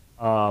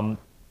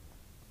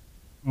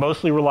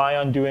 mostly rely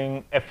on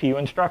doing FPU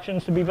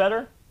instructions to be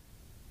better,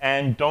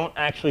 and don't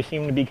actually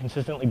seem to be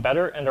consistently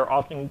better, and are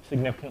often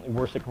significantly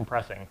worse at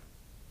compressing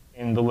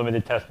in the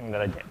limited testing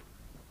that I did.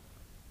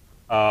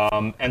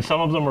 And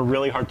some of them are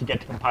really hard to get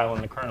to compile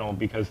in the kernel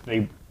because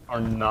they are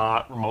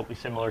not remotely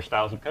similar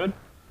styles of code,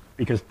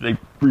 because they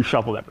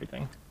reshuffled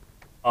everything.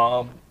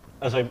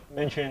 As I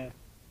mentioned,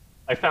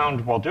 I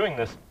found while doing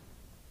this,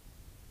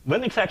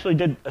 Linux actually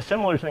did a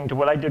similar thing to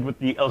what I did with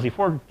the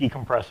LZ4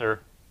 decompressor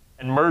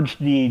and merged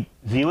the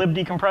zlib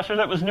decompressor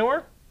that was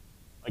newer,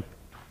 like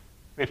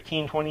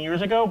 15, 20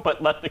 years ago,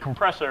 but left the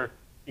compressor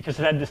because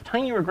it had this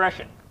tiny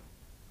regression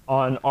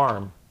on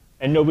ARM,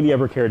 and nobody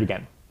ever cared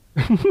again.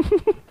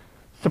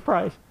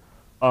 Surprise.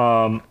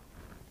 And,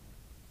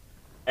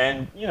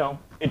 you know,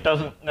 it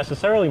doesn't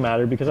necessarily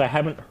matter because I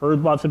haven't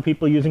heard lots of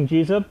people using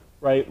gzip,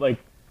 right? Like,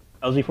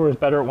 LZ4 is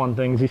better at one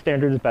thing,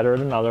 Z-standard is better at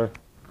another.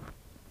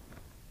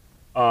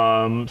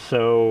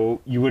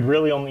 So you would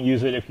really only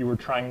use it if you were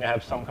trying to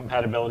have some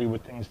compatibility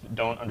with things that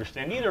don't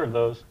understand either of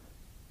those.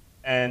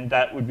 And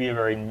that would be a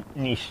very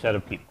niche set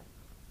of people.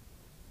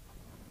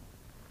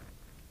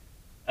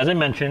 As I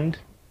mentioned,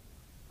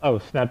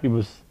 Snappy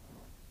was,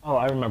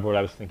 I remember what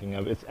I was thinking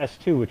of. It's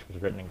S2, which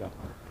was written in Go.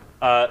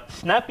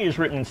 Snappy is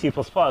written in C++,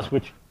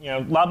 which, you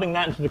know, lobbing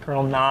that into the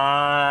kernel,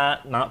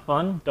 not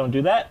fun. Don't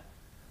do that.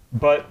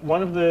 But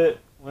one of the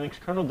Linux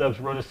kernel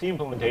devs wrote a C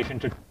implementation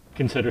to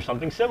consider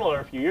something similar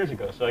a few years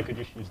ago, so I could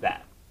just use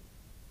that.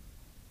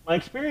 My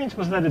experience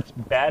was that it's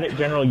bad at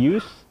general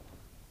use,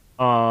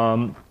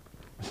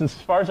 since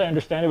as far as I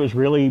understand it was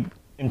really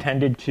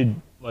intended to,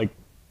 like,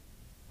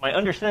 my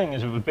understanding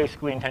is it was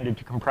basically intended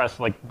to compress,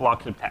 like,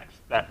 blocks of text.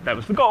 That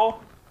was the goal.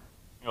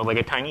 You know, like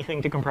a tiny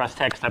thing to compress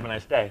text, have a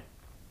nice day.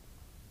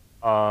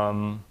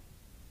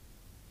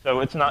 So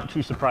it's not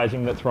too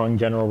surprising that throwing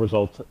general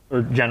results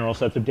or general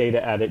sets of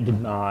data at it did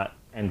not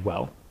end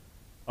well.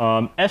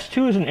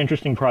 S2 is an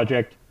interesting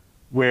project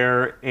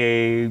where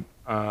if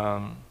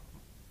I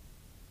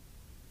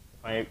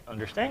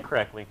understand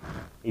correctly,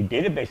 a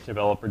database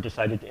developer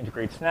decided to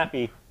integrate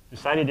Snappy,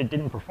 decided it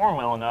didn't perform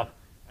well enough,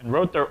 and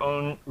wrote their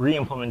own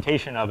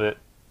re-implementation of it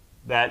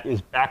that is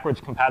backwards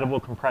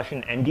compatible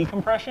compression and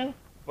decompression,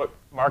 but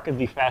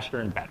markedly faster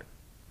and better,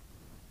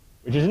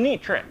 which is a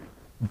neat trick.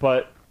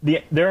 But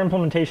their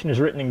implementation is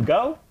written in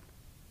Go,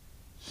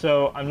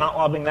 so I'm not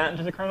lobbing that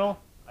into the kernel.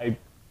 I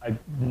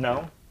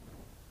know.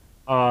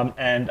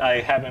 And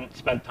I haven't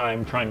spent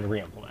time trying to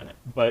re-implement it.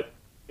 But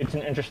it's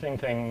an interesting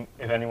thing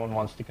if anyone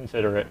wants to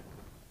consider it.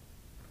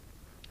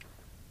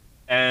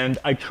 And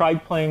I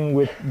tried playing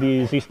with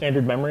the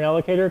Z-standard memory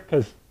allocator,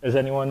 because as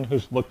anyone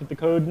who's looked at the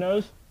code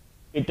knows,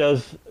 it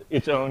does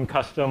its own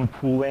custom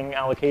pooling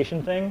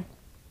allocation thing.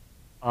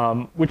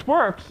 Which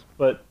works,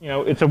 but you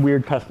know, it's a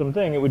weird custom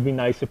thing. It would be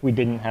nice if we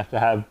didn't have to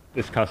have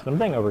this custom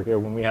thing over here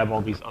when we have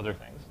all these other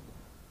things.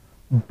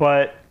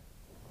 But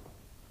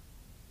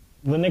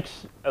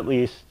Linux, at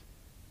least,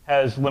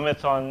 has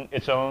limits on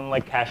its own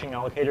like caching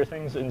allocator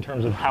things in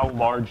terms of how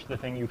large the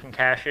thing you can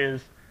cache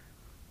is.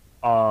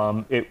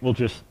 It will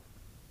just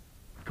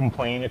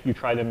complain if you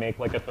try to make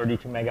like a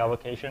 32 meg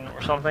allocation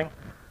or something.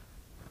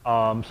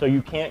 So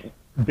you can't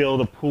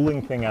build a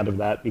pooling thing out of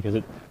that because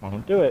it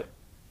won't do it.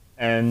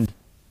 And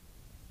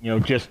you know,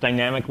 just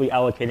dynamically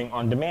allocating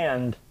on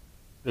demand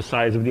the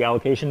size of the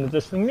allocation that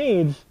this thing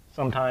needs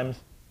sometimes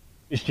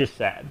is just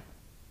sad.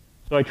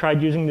 So I tried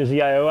using the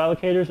ZIO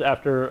allocators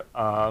after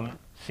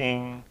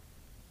seeing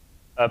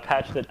a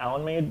patch that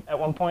Alan made at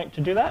one point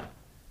to do that.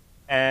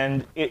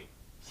 And it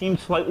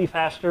seemed slightly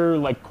faster,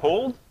 like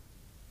cold,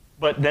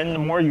 But then the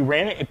more you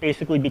ran it, it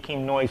basically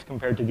became noise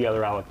compared to the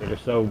other allocators.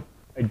 So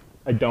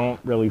I don't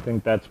really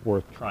think that's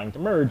worth trying to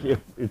merge if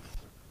it's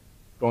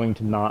going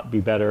to not be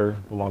better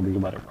the longer you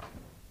let it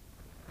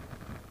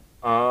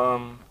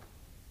run.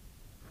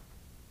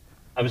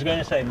 I was going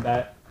to say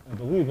that I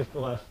believe it's the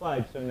last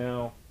slide, so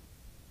now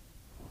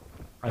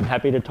I'm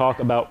happy to talk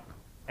about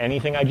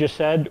anything I just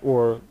said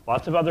or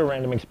lots of other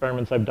random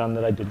experiments I've done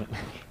that I didn't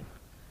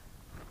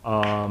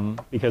mention.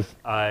 Because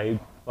I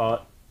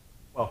thought,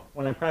 well,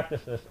 when I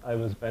practiced this, I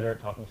was better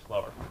at talking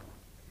slower.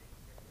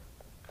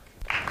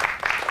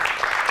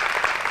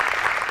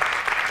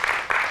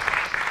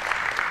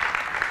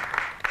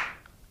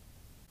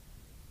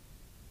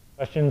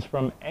 Questions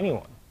from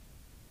anyone?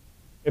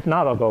 If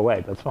not, I'll go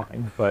away. That's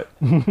fine. But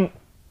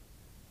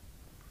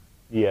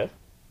yes.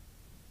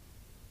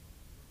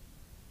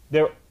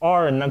 There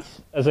are, and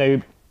that's, as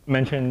I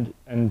mentioned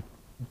and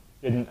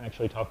didn't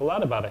actually talk a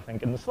lot about, I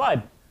think, in the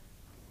slide.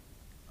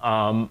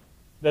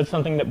 That's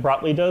something that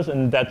Brotli does,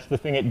 and that's the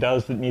thing it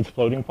does that needs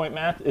floating point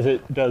math, is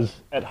it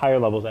does, at higher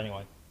levels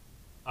anyway,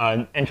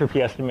 an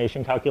entropy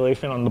estimation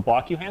calculation on the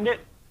block you hand it,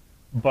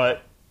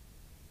 but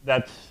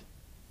that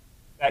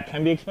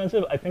can be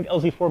expensive. I think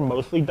LZ4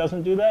 mostly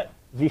doesn't do that.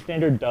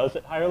 Z-standard does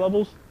at higher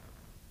levels.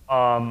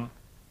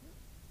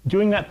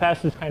 Doing that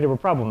fast is kind of a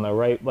problem, though,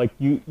 right? Like,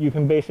 you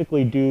can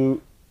basically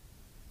do,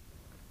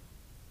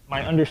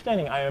 my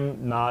understanding, I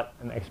am not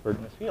an expert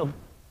in this field,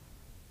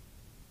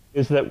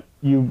 is that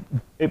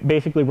it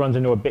basically runs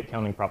into a bit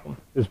counting problem,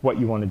 is what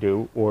you want to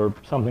do, or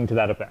something to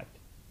that effect.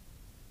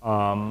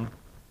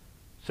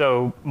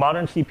 So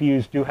modern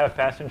CPUs do have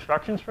fast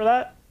instructions for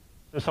that,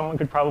 so someone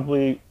could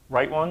probably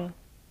write one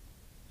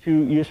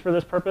to use for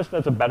this purpose.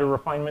 That's a better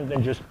refinement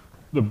than just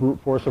the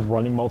brute force of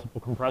running multiple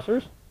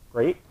compressors.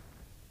 Great.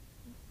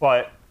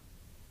 But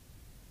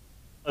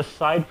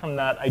aside from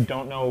that, I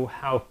don't know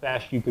how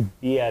fast you could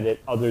be at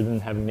it other than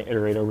having to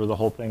iterate over the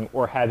whole thing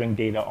or having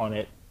data on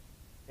it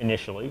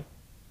initially.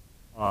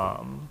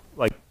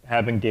 Like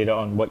having data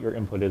on what your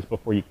input is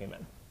before you came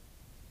in,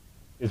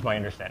 is my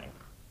understanding.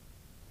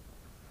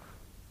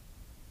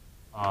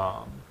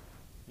 Yeah?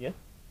 You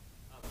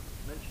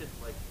mentioned,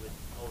 like, with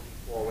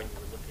LZ4, when you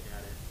were looking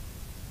at it,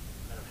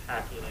 kind of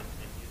hacking and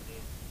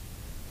using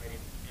writing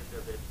end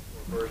of it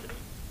or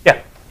versioning.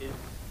 Yeah. Is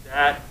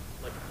that,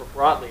 like, for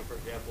Brotli, for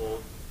example,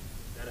 is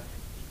that a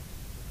technique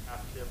you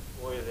have to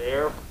employ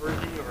there for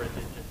versioning, or is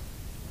it just?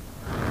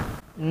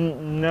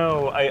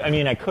 No, I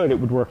mean, I could. It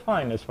would work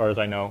fine as far as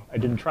I know. I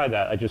didn't try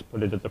that. I just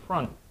put it at the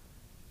front.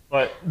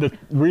 But the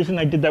reason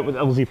I did that with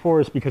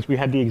LZ4 is because we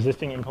had the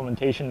existing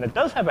implementation that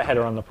does have a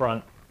header on the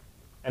front,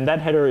 and that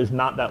header is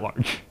not that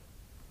large.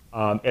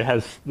 It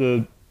has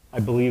I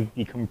believe,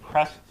 the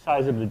compressed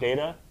size of the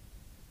data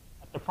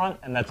at the front,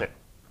 and that's it.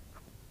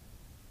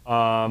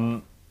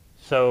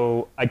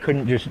 So I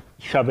couldn't just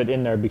shove it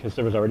in there because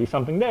there was already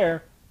something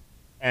there,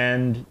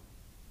 and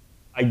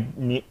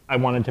I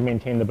wanted to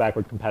maintain the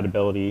backward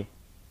compatibility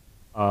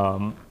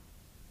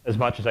as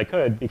much as I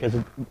could, because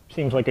it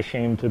seems like a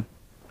shame to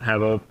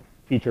have a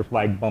feature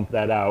flag bump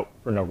that out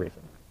for no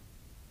reason.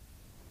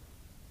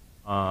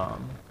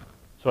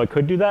 So I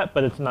could do that,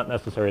 but it's not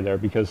necessary there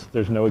because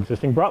there's no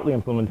existing Brotli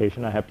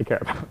implementation I have to care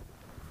about.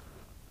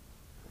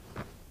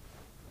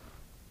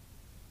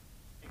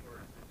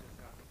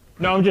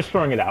 No, I'm just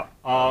throwing it out.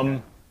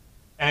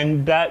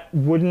 And that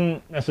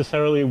wouldn't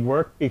necessarily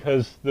work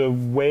because the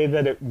way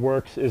that it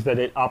works is that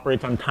it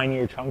operates on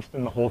tinier chunks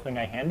than the whole thing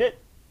I hand it.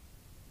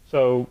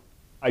 So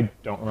I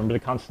don't remember the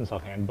constants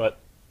offhand, but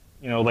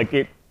you know, like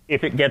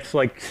if it gets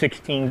like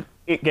 16,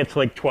 it gets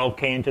like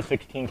 12K into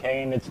 16K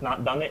and it's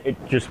not done it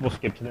just will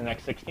skip to the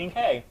next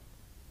 16K.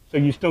 So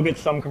you still get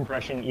some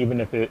compression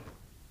even if it,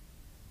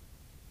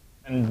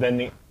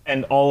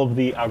 and all of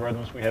the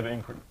algorithms we have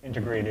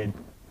integrated,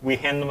 we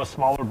hand them a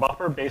smaller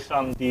buffer based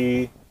on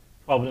the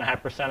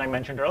 12.5% I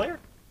mentioned earlier.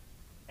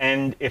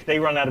 And if they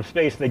run out of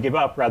space, they give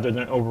up rather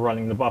than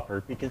overrunning the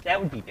buffer, because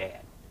that would be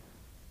bad.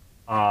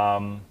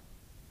 And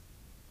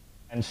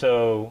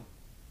so,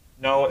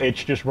 no,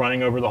 it's just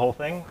running over the whole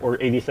thing, or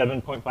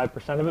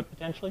 87.5% of it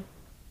potentially,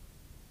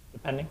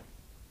 depending.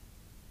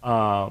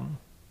 I'm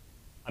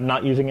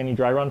not using any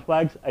dry run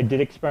flags. I did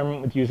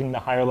experiment with using the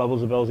higher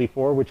levels of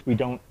LZ4, which we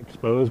don't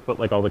expose, but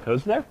like all the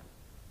code's there.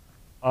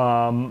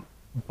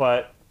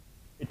 But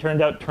it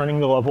turned out turning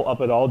the level up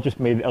at all just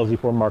made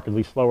LZ4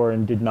 markedly slower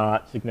and did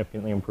not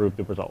significantly improve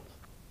the results.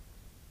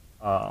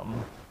 So.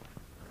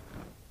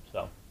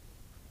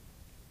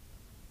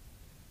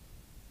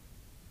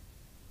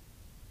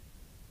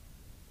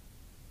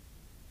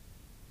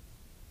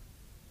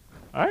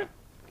 All right.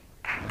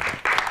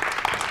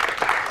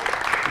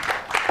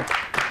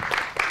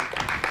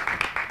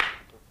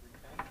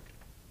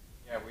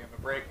 Yeah, we have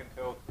a break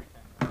until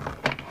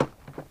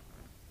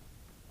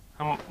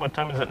 3:10. What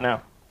time is it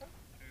now?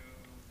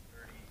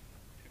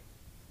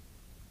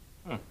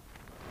 2:32.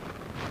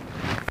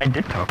 I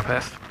did talk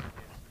fast.